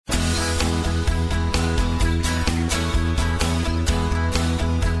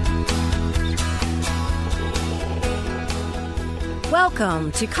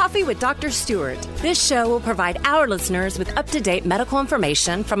Welcome to Coffee with Dr. Stewart. This show will provide our listeners with up-to-date medical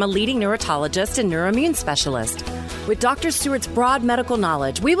information from a leading neurologist and neuroimmune specialist. With Dr. Stewart's broad medical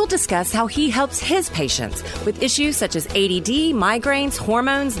knowledge, we will discuss how he helps his patients with issues such as ADD, migraines,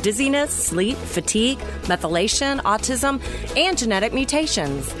 hormones, dizziness, sleep, fatigue, methylation, autism, and genetic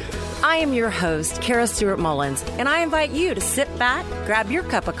mutations. I am your host, Kara Stewart Mullins, and I invite you to sit back, grab your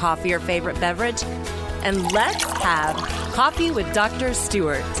cup of coffee or favorite beverage, and let's have Coffee with Dr.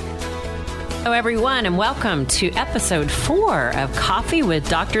 Stewart. Hello, everyone, and welcome to episode 4 of Coffee with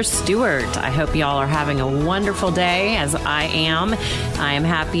Dr. Stewart. I hope y'all are having a wonderful day, as I am. I am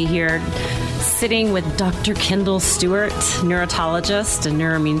happy here sitting with Dr. Kendall Stewart, neurologist and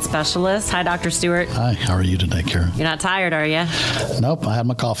neuroimmune specialist. Hi, Dr. Stewart. Hi, how are you today, Kara? You're not tired, are you? Nope, I had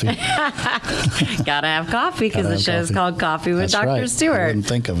my coffee. Gotta have coffee because the show's called Coffee with That's Dr. right. Stewart. I didn't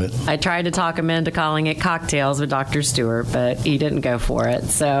think of it. I tried to talk him into calling it Cocktails with Dr. Stewart, but he didn't go for it.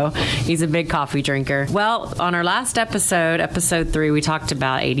 So he's a big coffee drinker. Well, on our last episode 3, we talked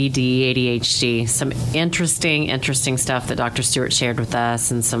about ADD, ADHD, some interesting stuff that Dr. Stewart shared with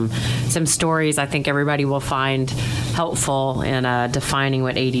us, and some stories I think everybody will find helpful in defining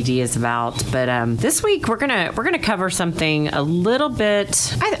what ADD is about. But this week we're gonna cover something a little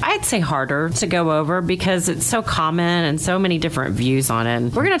bit, I'd say, harder to go over because it's so common and so many different views on it.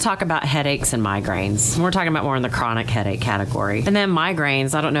 And we're gonna talk about headaches and migraines. We're talking about more in the chronic headache category. And then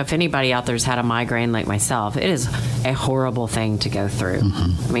migraines. I don't know if anybody out there's had a migraine like myself. It is a horrible thing to go through.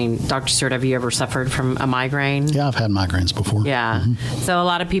 Mm-hmm. I mean, Dr. Stewart, have you ever suffered from a migraine? Yeah, I've had migraines before. Yeah. Mm-hmm. So a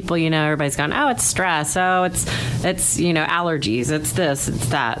lot of people, everybody's going, oh, it's stress. Oh, it's allergies. It's this, it's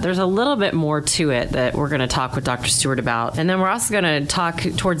that. There's a little bit more to it that we're going to talk with Dr. Stewart about. And then we're also going to talk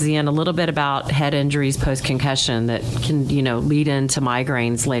towards the end a little bit about head injuries post-concussion that can, lead into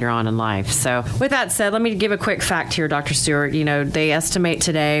migraines later on in life. So with that said, let me give a quick fact here, Dr. Stewart. They estimate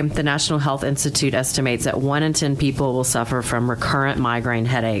today, the National Health Institute estimates that 1 in 10 people will suffer from recurrent migraine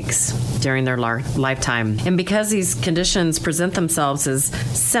headaches during their lifetime. And because these conditions present themselves as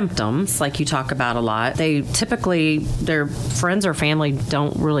symptoms, like you talk about a lot, they typically, their friends or family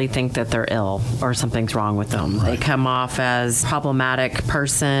don't really think that they're ill or something's wrong with them. Right. They come off as problematic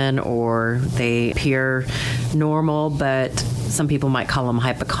person, or they appear normal, but some people might call them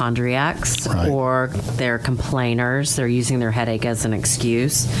hypochondriacs, right, or they're complainers. They're using their headache as an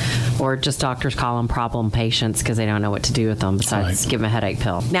excuse, or just doctors call them problem patients because they don't know what to do with them besides give them a headache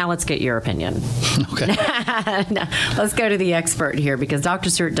pill. Now let's get your opinion. Okay. Now, let's go to the expert here, because Dr.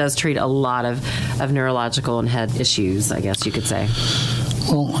 Stewart does treat a lot of neurological and head issues, I guess you could say.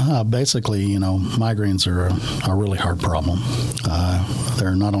 Well, basically, migraines are a really hard problem.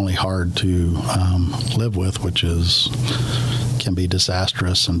 They're not only hard to live with, which can be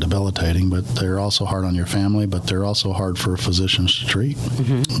disastrous and debilitating, but they're also hard on your family, but they're also hard for physicians to treat.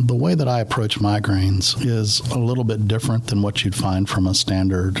 Mm-hmm. The way that I approach migraines is a little bit different than what you'd find from a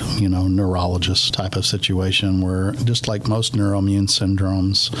standard, neurologist type of situation, where just like most neuroimmune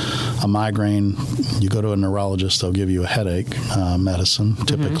syndromes, a migraine, you go to a neurologist, they'll give you a headache medicine,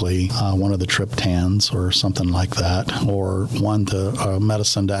 typically one of the triptans or something like that, or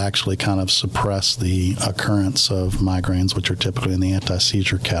medicine to actually kind of suppress the occurrence of migraines, which are typically in the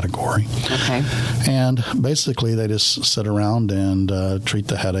anti-seizure category. Okay. And basically they just sit around and treat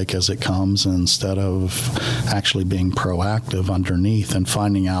the headache as it comes, instead of actually being proactive underneath and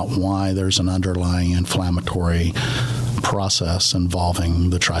finding out why there's an underlying inflammatory process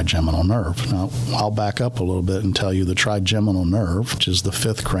involving the trigeminal nerve. Now, I'll back up a little bit and tell you the trigeminal nerve, which is the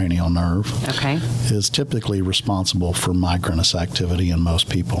 5th cranial nerve, is typically responsible for migrainous activity in most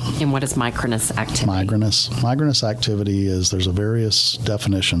people. And what is migrainous activity? Migrainous activity is, there's various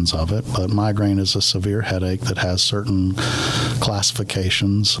definitions of it, but migraine is a severe headache that has certain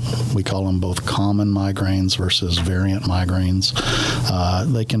classifications. We call them both common migraines versus variant migraines.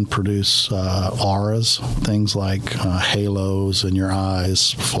 They can produce auras, things like halos in your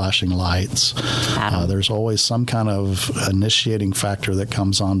eyes, flashing lights. There's always some kind of initiating factor that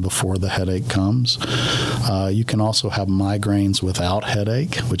comes on before the headache comes. You can also have migraines without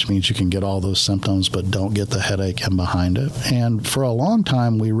headache, which means you can get all those symptoms but don't get the headache in behind it. And for a long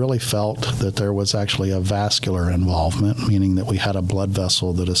time, we really felt that there was actually a vascular involvement, meaning that we had a blood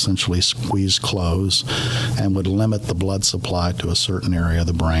vessel that essentially squeezed closed and would limit the blood supply to a certain area of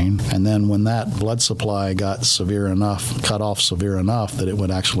the brain. And then when that blood supply got severe enough cut off severe enough that it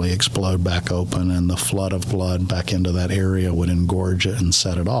would actually explode back open, and the flood of blood back into that area would engorge it and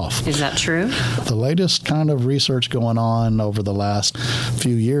set it off. Is that true? The latest kind of research going on over the last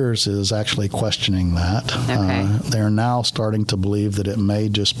few years is actually questioning that. Okay. They're now starting to believe that it may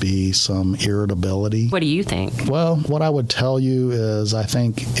just be some irritability. What do you think? Well, what I would tell you is I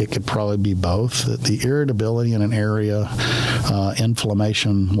think it could probably be both. That the irritability in an area,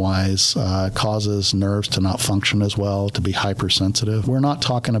 inflammation-wise, causes nerves to not function as well, to be hypersensitive. We're not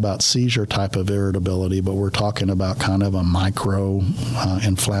talking about seizure type of irritability, but we're talking about kind of a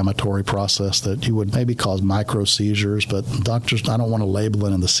micro-inflammatory process that you would maybe cause micro seizures, but doctors, I don't want to label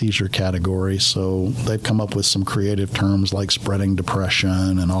it in the seizure category, so they've come up with some creative terms like spreading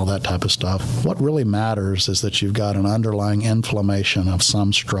depression and all that type of stuff. What really matters is that you've got an underlying inflammation of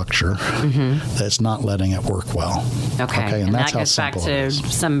some structure that's not letting it work well. Okay, and that's that goes back to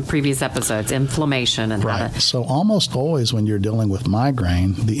some previous episodes, inflammation and right. how to... So almost always when you're dealing with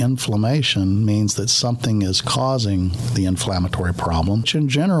migraine, the inflammation means that something is causing the inflammatory problem, which in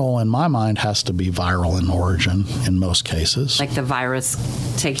general, in my mind, has to be viral in origin in most cases. Like the virus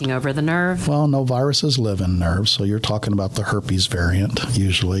taking over the nerve? Well, no, viruses live in nerves, so you're talking about the herpes variant,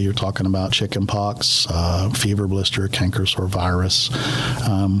 usually. You're talking about chickenpox, fever blister, cankerous virus,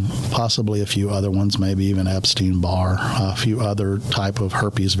 possibly a few other ones, maybe even Epstein-Barr, a few other type of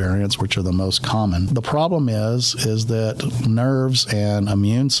herpes variants, which are the most common. The problem is that nerves and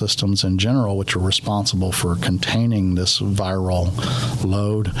immune systems in general, which are responsible for containing this viral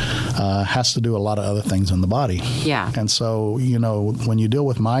load, has to do a lot of other things in the body. Yeah. And so, when you deal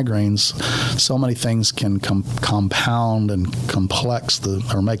with migraines, so many things can compound and complex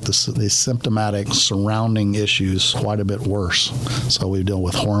or make the symptomatic surrounding issues quite a bit worse. So we deal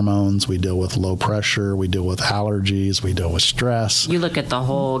with hormones, we deal with low pressure, we deal with allergies, we deal with stress. You look at the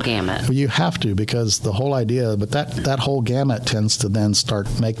whole gamut. You have to, because the whole idea, but that whole gamut tends to then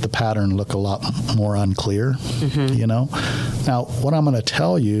make the pattern look a lot more unclear, Now, what I'm going to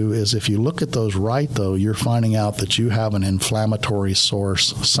tell you is if you look at those right, though, you're finding out that you have an inflammatory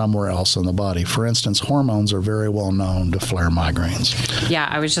source somewhere else in the body. For instance, hormones are very well known to flare migraines. Yeah,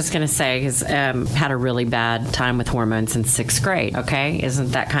 I was just going to say, because had a really bad time with hormones in 6th grade, okay?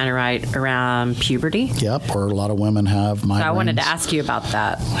 Isn't that kind of right around puberty? Yep, or a lot of women have migraines. So I wanted to ask you about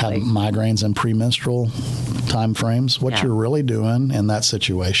that. Have migraines in premenstrual time frames. What you're really doing in that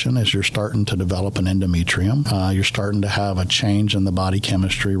situation is you're starting to develop an endometrium. You're starting to have a change in the body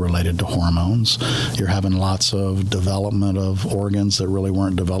chemistry related to hormones. You're having lots of development of organs that really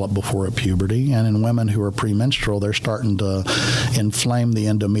weren't developed before at puberty. And in women who are premenstrual, they're starting to inflame the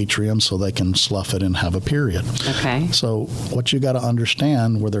endometrium so they can slough it and have a period. Okay. So what you got to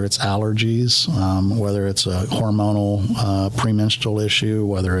understand, whether it's allergies, whether it's a hormonal premenstrual issue,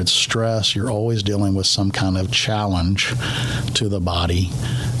 whether it's stress, you're always dealing with some kind of challenge to the body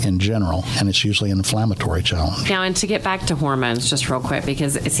in general, and it's usually an inflammatory challenge. Now, and to get back to hormones just real quick,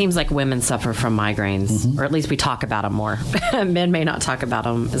 because it seems like women suffer from migraines, or at least we talk about them more. Men may not talk about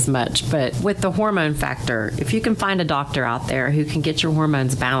them as much, but with the hormone factor, if you can find a doctor out there who can get your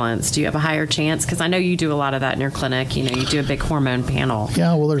hormones balanced, do you have a higher chance? Because I know you do a lot of that in your clinic. You do a big hormone panel.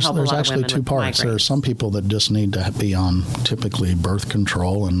 Yeah, well, there's actually two parts. There are some people that just need to be on typically birth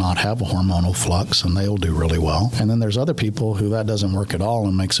control and not have a hormonal flux, and they'll do really well. And then there's other people who that doesn't work at all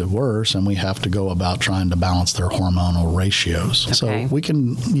and makes it worse, and we have to go about trying to balance their hormonal ratios. Okay. So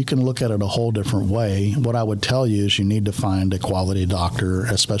you can look at it a whole different way. What I would tell you is you need to find a quality doctor,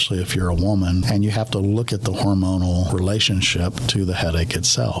 especially if you're a woman, and you have to look at the hormonal relationship to the headache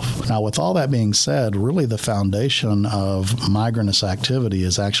itself. Now, with all that being said, really the foundation of migrainous activity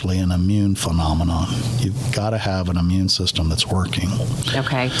is actually an immune phenomenon. You've got to have an immune system that's working.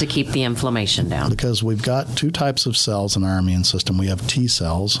 Okay, to keep the inflammation down. Because we've got two types of cells in our immune system. We have T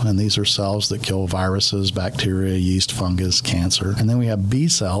cells, and these are cells that kill viruses, bacteria, yeast, fungus, cancer. And then we have B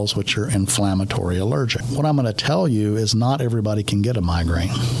cells, which are inflammatory allergic. What I'm going to tell you is not everybody can get a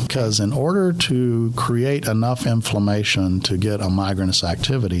migraine, because in order to create enough inflammation to get a migrainous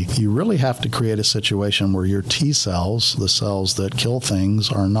activity, you really have to create a situation where your T cells, the cells that kill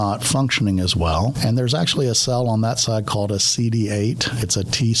things, are not functioning as well. And there's actually a cell on that side called a CD8. It's a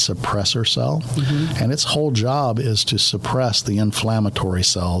T suppressor cell, and its whole job is to suppress the inflammatory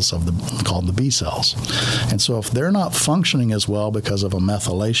cells called the B cells. And so if they're not functioning as well because of a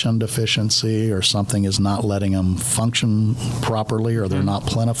methylation deficiency or something is not letting them function properly, or they're not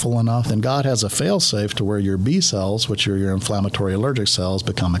plentiful enough, then God has a fail-safe to where your B cells, which are your inflammatory allergic cells,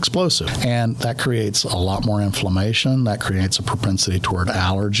 become explosive. And that creates a lot more inflammation. That creates a propensity toward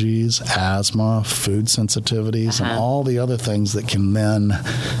allergies, asthma, food sensitivities, and all the other things that can then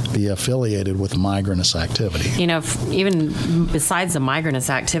be affiliated with migrainous activity. Even besides the migrainous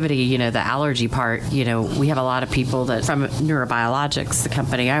activity, the allergy part, we have a lot of people that from Neurobiologics, the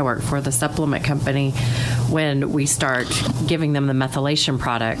company I work for, the supplement company, when we start giving them the methylation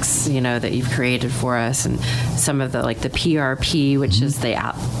products, that you've created for us, and some of the PRP, which is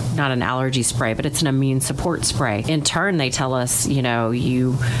not an allergy spray, but it's an immune support spray. In turn, they tell us,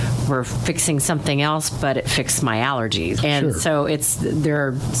 you were fixing something else, but it fixed my allergies. And so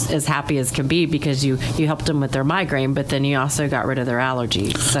they're as happy as can be because you helped them with their migraine, but then you also got rid of their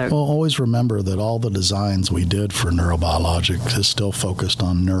allergies. So, well, always remember that all the designs we did for Neurobiologics is still focused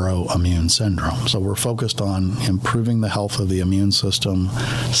on neuroimmune syndrome. So we're focused on improving the health of the immune system,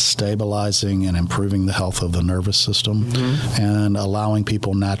 stabilizing and improving the health of the nervous system, and allowing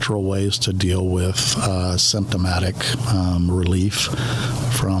people natural ways to deal with symptomatic relief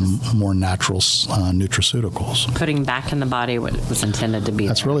from more natural nutraceuticals. Putting back in the body what was intended to be.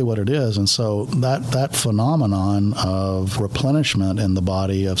 That's really what it is. And so that phenomenon of replenishment in the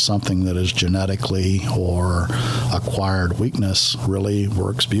body of something that is genetically or acquired weakness really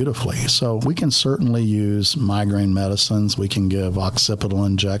works beautifully. So we can certainly use migraine medicines. We can give occipital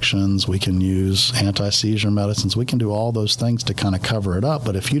injections. We can use anti-seizure medicines. We can do all those things to kind of cover it up.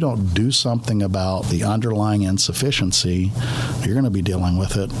 But if you don't do something about the underlying insufficiency, you're going to be dealing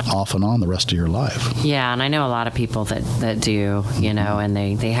with it off and on the rest of your life. Yeah, and I know a lot of people that do, and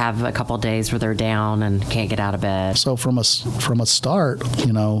they have a couple days where they're down and can't get out of bed. So from a start,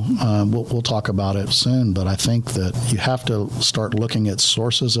 we'll talk about it soon, but I think that you have to start looking at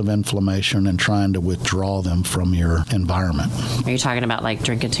sources of inflammation and trying to withdraw them from your environment. Are you talking about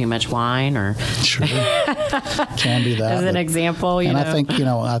drinking too much wine, or? Sure, can be that. As an example,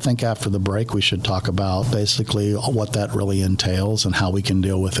 I think after the break we should talk about basically what that really entails and how we can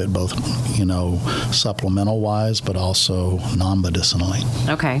deal with it both, supplemental wise, but also non-medicinally.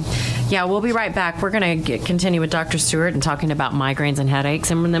 Okay. Yeah, we'll be right back. We're going to continue with Dr. Stewart and talking about migraines and headaches,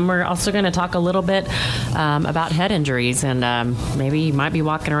 and then we're also going to talk a little bit about head injuries, and maybe you might be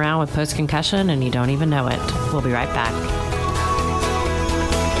walking around with post-concussion and you don't even know it. We'll be right back.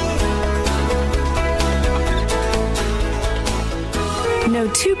 No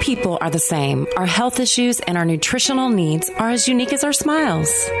two people are the same. Our health issues and our nutritional needs are as unique as our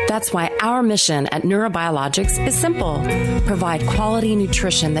smiles. That's why our mission at Neurobiologics is simple. Provide quality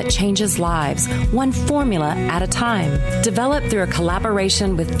nutrition that changes lives, one formula at a time. Developed through a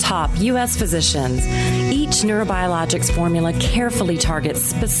collaboration with top U.S. physicians, each Neurobiologics formula carefully targets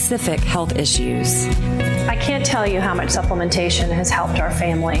specific health issues. I can't tell you how much supplementation has helped our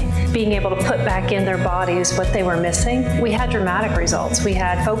family. Being able to put back in their bodies what they were missing, we had dramatic results. We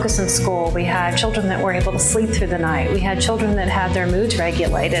had focus in school. We had children that were able to sleep through the night. We had children that had their moods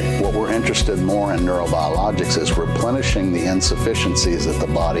regulated. What we're interested more in Neurobiologics is replenishing the insufficiencies that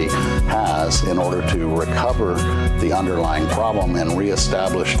the body has in order to recover the underlying problem and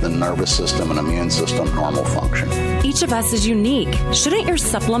reestablish the nervous system and immune system normal function. Each of us is unique. Shouldn't your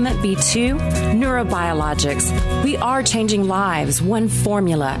supplement be too? Neurobiologics. We are changing lives one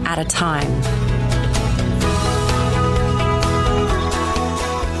formula at a time.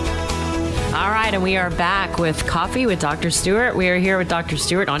 All right, and we are back with Coffee with Dr. Stewart. We are here with Dr.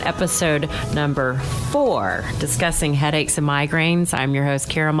 Stewart on episode number 4, discussing headaches and migraines. I'm your host,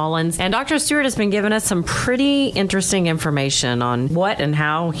 Kara Mullins. And Dr. Stewart has been giving us some pretty interesting information on what and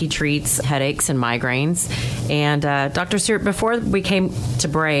how he treats headaches and migraines. And Dr. Stewart, before we came to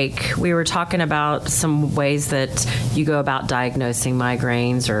break, we were talking about some ways that you go about diagnosing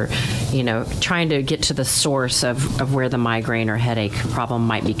migraines, or, trying to get to the source of where the migraine or headache problem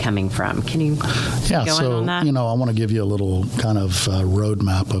might be coming from. Can you go in on that? I want to give you a little kind of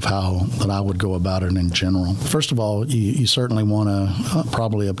roadmap of how that I would go about it in general. First of all, you certainly want to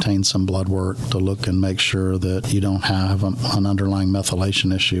probably obtain some blood work to look and make sure that you don't have an underlying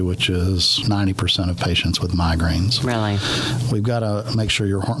methylation issue, which is 90% of patients with migraines. Really? We've got to make sure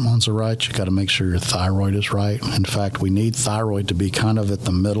your hormones are right. You've got to make sure your thyroid is right. In fact, we need thyroid to be kind of at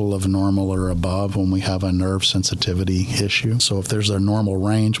the middle of normal or above when we have a nerve sensitivity issue. So if there's a normal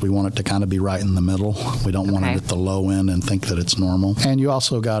range, we want it to kind of be right in the middle. We don't want it at the low end and think that it's normal. And you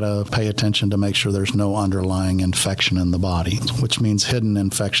also got to pay attention to make sure there's no underlying infection in the body, which means hidden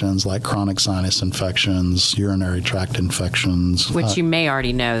infections like chronic sinus infections, urinary tract infections. Which you may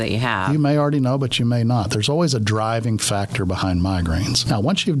already know that you have. You may already know, but you may not. There's always a driving factor behind migraines. Now,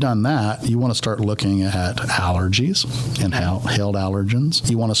 once you've done that, you want to start looking at allergies, inhaled allergens.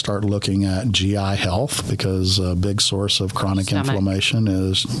 You want to start looking at GI health, because a big source of chronic inflammation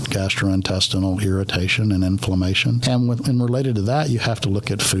is gastrointestinal irritation and inflammation. And related to that, you have to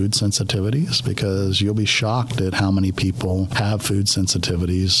look at food sensitivities, because you'll be shocked at how many people have food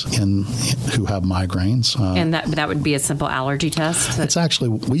sensitivities who have migraines. And that would be a simple allergy test? It's actually,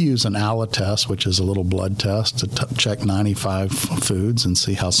 we use an ALA test, which is a little blood test to check 95 foods and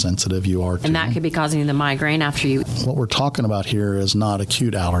see how sensitive you are to And that them. could be causing the migraine after you... What we're talking about here is not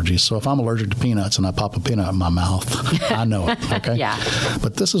acute allergy. So if I'm allergic to peanuts and I pop a peanut in my mouth, I know it, okay? Yeah.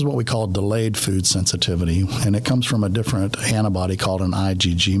 But this is what we call delayed food sensitivity, and it comes from a different antibody called an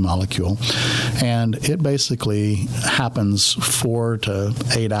IgG molecule. And it basically happens 4 to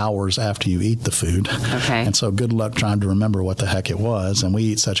 8 hours after you eat the food. Okay. And so good luck trying to remember what the heck it was. And we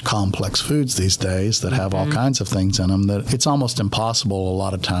eat such complex foods these days that have all kinds of things in them that it's almost impossible a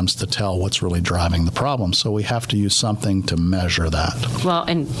lot of times to tell what's really driving the problem. So we have to use something to measure that. Well,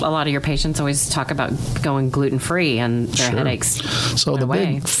 and a lot of your patients always talk about going gluten-free and their headaches So went the away.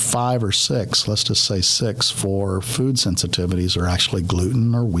 big 5 or 6, let's just say 6 for food sensitivities are actually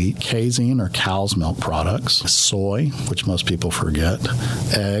gluten or wheat, casein or cow's milk products, soy, which most people forget,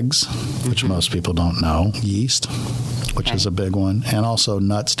 eggs, which most people don't know, yeast, which is a big one, and also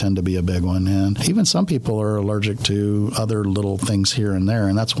nuts tend to be a big one. And even some people are allergic to other little things here and there,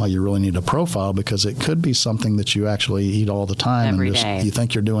 and that's why you really need a profile, because it could be something that you actually eat all the time Every and day. you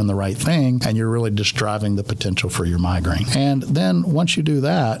think you're doing the right thing, and you're really just driving the potential for your migraine. And then once you do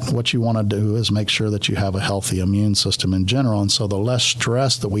that, what you want to do is make sure that you have a healthy immune system in general. And so the less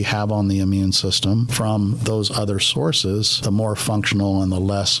stress that we have on the immune system from those other sources, the more functional and the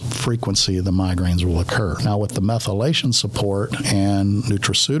less frequency the migraines will occur. Now, with the methylation support and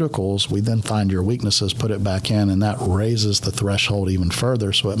nutraceuticals, we then find your weaknesses, put it back in, and that raises the threshold even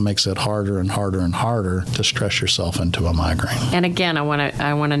further, so it makes it harder and harder and harder to stress yourself into a migraine. And again, I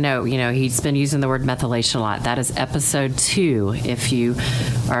want to note, he's been using the word methylation a lot. That is episode 2. If you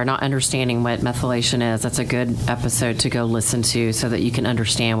are not understanding what methylation is, that's a good episode to go listen to so that you can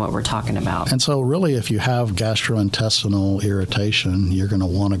understand what we're talking about. And so really, if you have gastrointestinal irritation, you're going to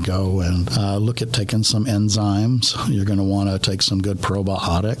want to go and look at taking some enzymes. You're going to want to take some good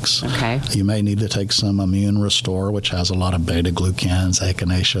probiotics. Okay. You may need to take some Immune Restore, which has a lot of beta-glucans,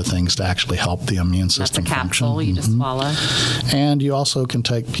 echinacea, things to actually help the immune system That's a capsule function. you just swallow. And you also can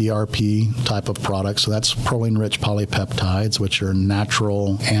take PRP type of products. So that's proline-rich polypeptides, which are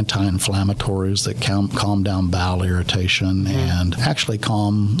natural anti-inflammatories that calm down bowel irritation and actually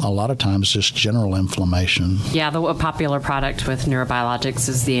calm, a lot of times, just general inflammation. Yeah, a popular product with neurobiologics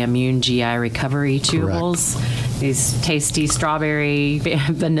is the Immune GI Recovery chewables. These tasty strawberry,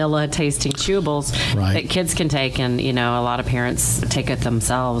 vanilla tasting chewables that kids can take, and a lot of parents take it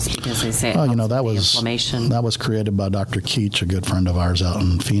themselves because they say it helps with the inflammation. That was created by Dr. Keach, a good friend of ours out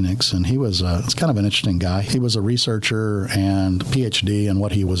in Phoenix, and he was it's kind of an interesting guy. He was a researcher and PhD, and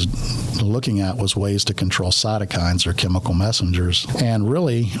what he was looking at was ways to control cytokines or chemical messengers. And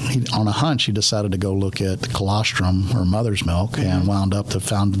really, on a hunch, he decided to go look at the colostrum or mother's milk, and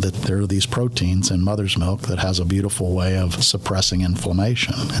found that there are these proteins in mother's milk that has a beautiful way of suppressing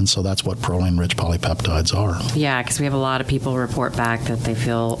inflammation. And so that's what proline-rich polypeptides are. Yeah, because we have a lot of people report back that they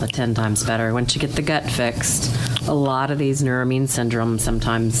feel 10 times better once you get the gut fixed. A lot of these neuroimmune syndromes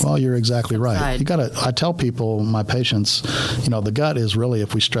sometimes. Well, you're exactly subside. right. I tell people, my patients, the gut is really,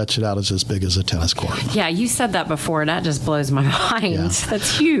 if we stretch it out, is as big as a tennis court. Yeah, you said that before, and that just blows my mind. Yeah.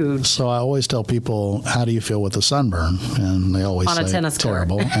 That's huge. So I always tell people, how do you feel with a sunburn? And they always On say, a tennis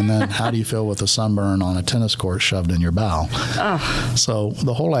terrible. court. And then, how do you feel with a sunburn on a tennis court shoved in your bowel? So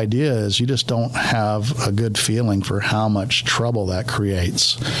the whole idea is you just don't have a good feeling for how much trouble that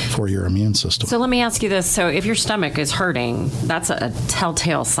creates for your immune system. So let me ask you this. So if your stomach is hurting, that's a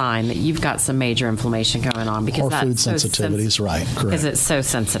telltale sign that you've got some major inflammation going on. Because or that's food sensitivities, right, correct. Because it's so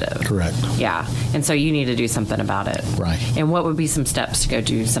sensitive. Correct. Yeah. And so you need to do something about it. Right. And what would be some steps to go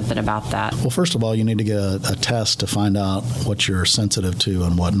do something about that? Well, first of all, you need to get a test to find out what you're sensitive to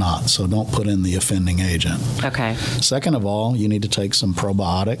and what not. So don't put in the offending agent. Okay. Second of all, you need to take some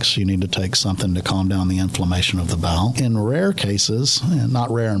probiotics. You need to take something to calm down the inflammation of the bowel. In rare cases, and not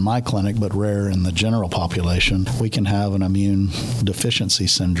rare in my clinic, but rare in the general population, we can have an immune deficiency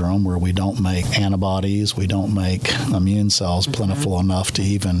syndrome where we don't make antibodies, we don't make immune cells plentiful enough to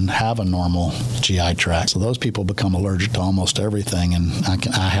even have a normal GI tract. So those people become allergic to almost everything, and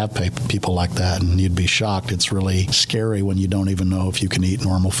I have people like that, and you'd be shocked. It's really scary when you don't even know if you can eat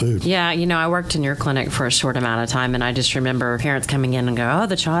normal food. Yeah, I worked in your clinic for a short amount amount of time. And I just remember parents coming in and go, oh,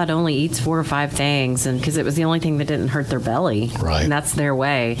 the child only eats 4 or 5 things. And because it was the only thing that didn't hurt their belly. Right. And that's their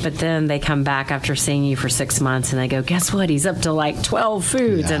way. But then they come back after seeing you for 6 months and they go, guess what? He's up to like 12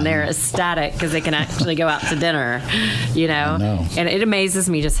 foods. Yeah. And they're ecstatic because they can actually go out to dinner, you know? I know. And it amazes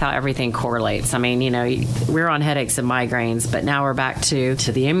me just how everything correlates. I mean, you know, we're on headaches and migraines, but now we're back to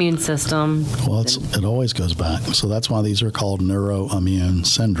the immune system. Well, it always goes back. So that's why these are called neuroimmune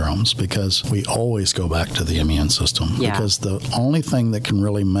syndromes, because we always go back to the immune system. Yeah. Because the only thing that can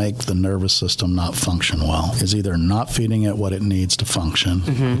really make the nervous system not function well is either not feeding it what it needs to function,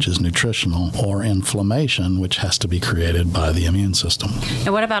 which is nutritional, or inflammation, which has to be created by the immune system.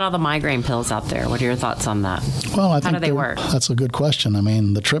 And what about all the migraine pills out there? What are your thoughts on that? Well, I think how do they work? That's a good question. I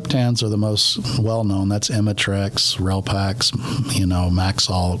mean, the triptans are the most well-known. That's Imitrex, Relpax,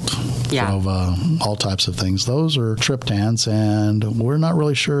 Maxalt, Prova, all types of things. Those are triptans, and we're not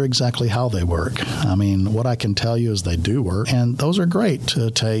really sure exactly how they work. I mean, what I can tell you is they do work, and those are great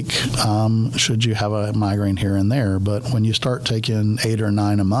to take should you have a migraine here and there. But when you start taking 8 or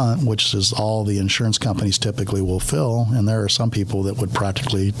 9 a month, which is all the insurance companies typically will fill, and there are some people that would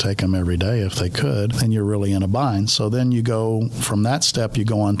practically take them every day if they could, then you're really in a bind. So then you go from that step, you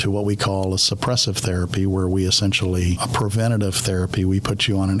go on to what we call a suppressive therapy, where we essentially, a preventative therapy, we put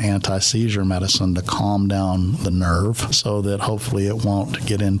you on an anti-seizure medicine to calm down the nerve so that hopefully it won't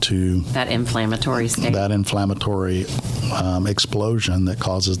get into that inflammatory state. That inflammatory explosion that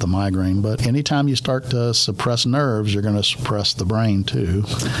causes the migraine. But anytime you start to suppress nerves, you're going to suppress the brain too.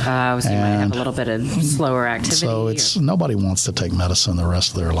 So you might have a little bit of slower activity. So nobody wants to take medicine the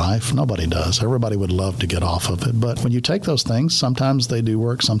rest of their life. Nobody does. Everybody would love to get off of it. But when you take those things, sometimes they do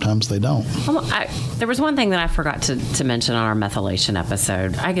work, sometimes they don't. There was one thing that I forgot to mention on our methylation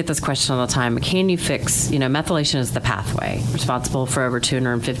episode. I get this question all the time. Can you fix, methylation is the pathway responsible for over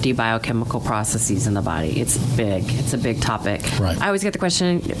 250 biochemical processes in the body. It's big. It's a big topic. Right. I always get the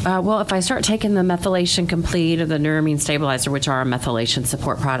question, well, if I start taking the methylation complete or the neuramine stabilizer, which are our methylation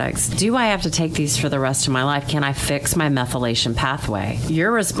support products, do I have to take these for the rest of my life? Can I fix my methylation pathway?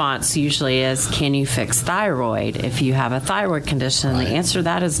 Your response usually is, can you fix thyroid if you have a thyroid condition? Right. The answer to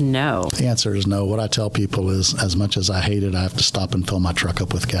that is no. The answer is no. What I tell people is, as much as I hate it, I have to stop and fill my truck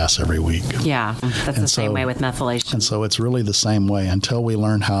up with gas every week. Yeah, that's the same way with methylation. And so it's really the same way until we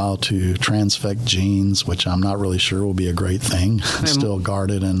learn how to transfect genes, which I'm not really sure will be a great thing. I'm still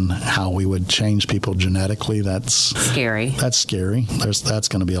guarded in how we would change people genetically. That's scary. That's scary. That's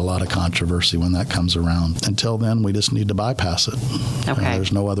going to be a lot of controversy when that comes around. Until then, we just need to bypass it. Okay.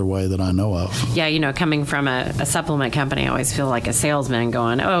 There's no other way that I know of. Yeah, coming from a supplement company, I always feel like a salesman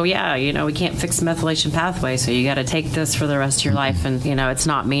going, oh, yeah, we can't fix the methylation pathway, so you got to take this for the rest of your life. And, it's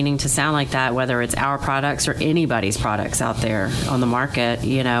not meaning to sound like that, whether it's our products or anybody's products out there on the market.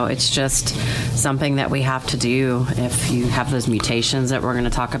 It's just something that we have to do if you have those mutations that we're going to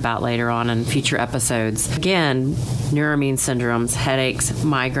talk about later on in future episodes. Again, neuramine syndromes, headaches,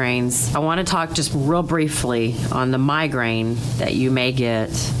 migraines. I want to talk just real briefly on the migraine that you may get.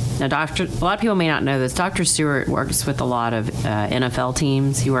 Now, a lot of people may not know this. Dr. Stewart works with a lot of NFL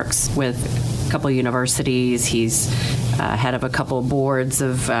teams. He works with a couple of universities. He's head of a couple of boards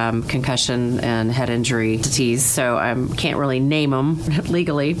of concussion and head injury entities, so I can't really name them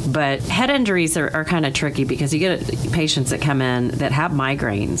legally, but head injuries are kind of tricky because you get patients that come in that have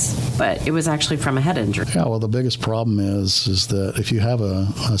migraines, but it was actually from a head injury. Yeah, well, the biggest problem is that if you have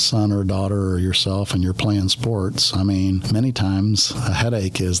a son or daughter or yourself and you're playing sports, many times a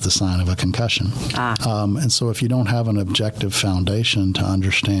headache is the sign of a concussion. And so if you don't have an objective foundation to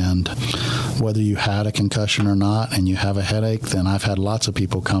understand whether you had a concussion or not and you have a headache, then I've had lots of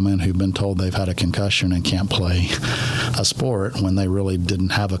people come in who've been told they've had a concussion and can't play a sport when they really didn't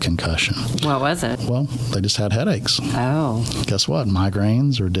have a concussion. What was it? Well, they just had headaches. Oh. Guess what?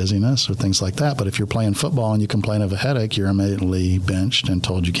 Migraines or dizziness or things like that. But if you're playing football and you complain of a headache, you're immediately benched and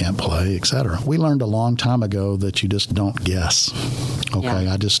told you can't play, etc. We learned a long time ago that you just don't guess. Okay,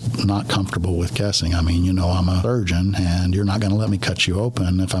 yeah. I'm just not comfortable with guessing. I'm a surgeon and you're not going to let me cut you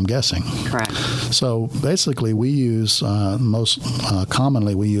open if I'm guessing. Correct. So basically we use, most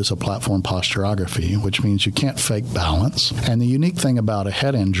commonly we use a platform posturography, which means you can't fake balance. And the unique thing about a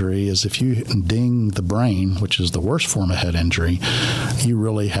head injury is if you ding the brain, which is the worst form of head injury, you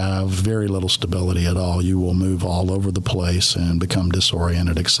really have very little stability at all. You will move all over the place and become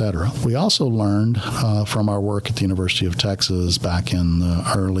disoriented, etc. We also learned from our work at the University of Texas back in the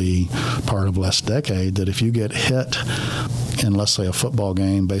early part of last decade that if you get hit in, let's say, a football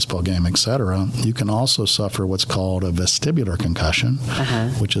game, baseball game, etc., you can also suffer what's called a vestibular concussion,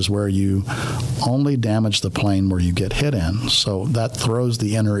 which is where you only damage the plane where you get hit in. So that throws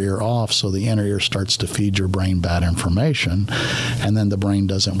the inner ear off, so the inner ear starts to feed your brain bad information, and then the brain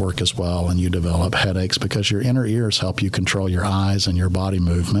doesn't work as well, and you develop headaches because your inner ears help you control your eyes and your body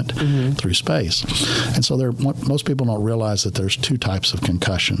movement through space. And so most people don't realize that there's two types of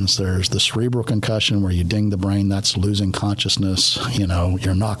concussions. There's the cerebral concussion where you ding the brain, that's losing consciousness,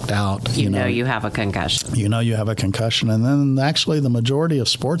 you're knocked out. You know you have a concussion. You know you have a concussion. And then actually the majority of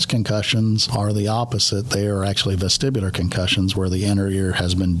sports concussions are the opposite. They are actually vestibular concussions where the inner ear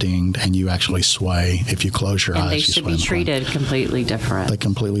has been dinged and you actually sway. If you close your eyes, they should be treated completely different. They're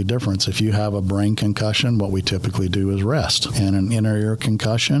completely different. If you have a brain concussion, what we typically do is rest. And an inner ear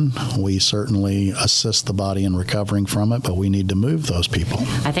concussion, we certainly assist the body in recovering from it, but we need to move those people.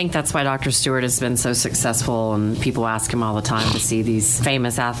 I think that's why Dr. Stewart has been so successful, and people ask him all the time to see these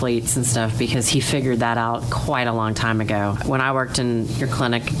famous athletes and stuff, because he figured that out quite a long time ago. When I worked in your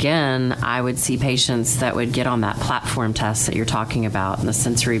clinic again, I would see patients that would get on that platform test that you're talking about in the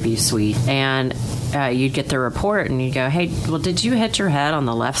sensory view suite, and you'd get the report and you'd go, hey, well, did you hit your head on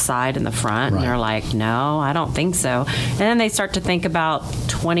the left side in the front? Right. And they're like, no, I don't think so. And then they start to think about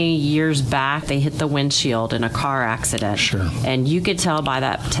 20 years back, they hit the windshield in a car accident. Sure. And you could tell by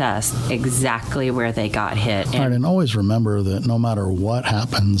that test exactly where they got hit. Right, and always remember that no matter what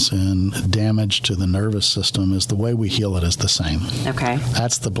happens in damage to the nervous system, is the way we heal it is the same. Okay.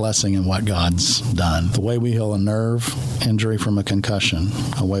 That's the blessing in what God's done. The way we heal a nerve injury from a concussion,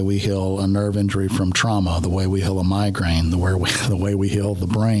 the way we heal a nerve injury from trauma, the way we heal a migraine, the way we heal the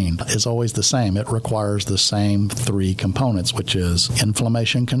brain is always the same. It requires the same three components, which is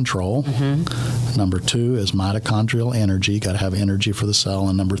inflammation control. Number 2 is mitochondrial energy. Got to have energy for the cell.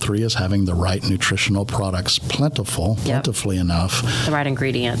 And number 3 is having the right nutritional products plentifully enough. The right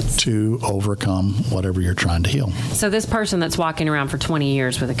ingredients. To overcome whatever you're trying to heal. So this person that's walking around for 20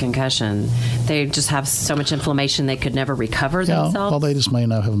 years with a concussion, they just have so much inflammation they could never recover themselves? Well, they just may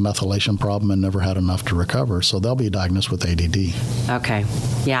not have a methylation problem and never had enough to recover. So they'll be diagnosed with ADD. Okay.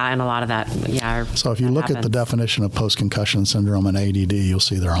 Yeah, and a lot of that, So if you look at the definition of post-concussion syndrome and ADD, you'll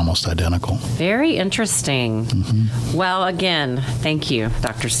see they're almost identical. Very interesting. Well, again, thank you,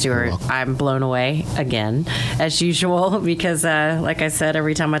 Dr. Stewart. I'm blown away again, as usual, because like I said,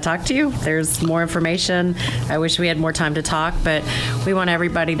 every time I talk to you, there's more information. I wish we had more time to talk, but we want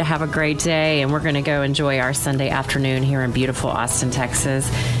everybody to have a great day, and we're going to go enjoy our Sunday afternoon here in beautiful Austin, Texas.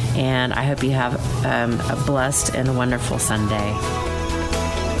 And I hope you have a blessed and wonderful Sunday.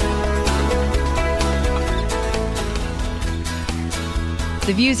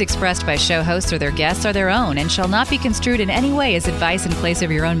 The views expressed by show hosts or their guests are their own and shall not be construed in any way as advice in place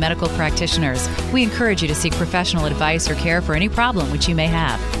of your own medical practitioners. We encourage you to seek professional advice or care for any problem which you may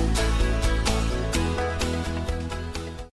have.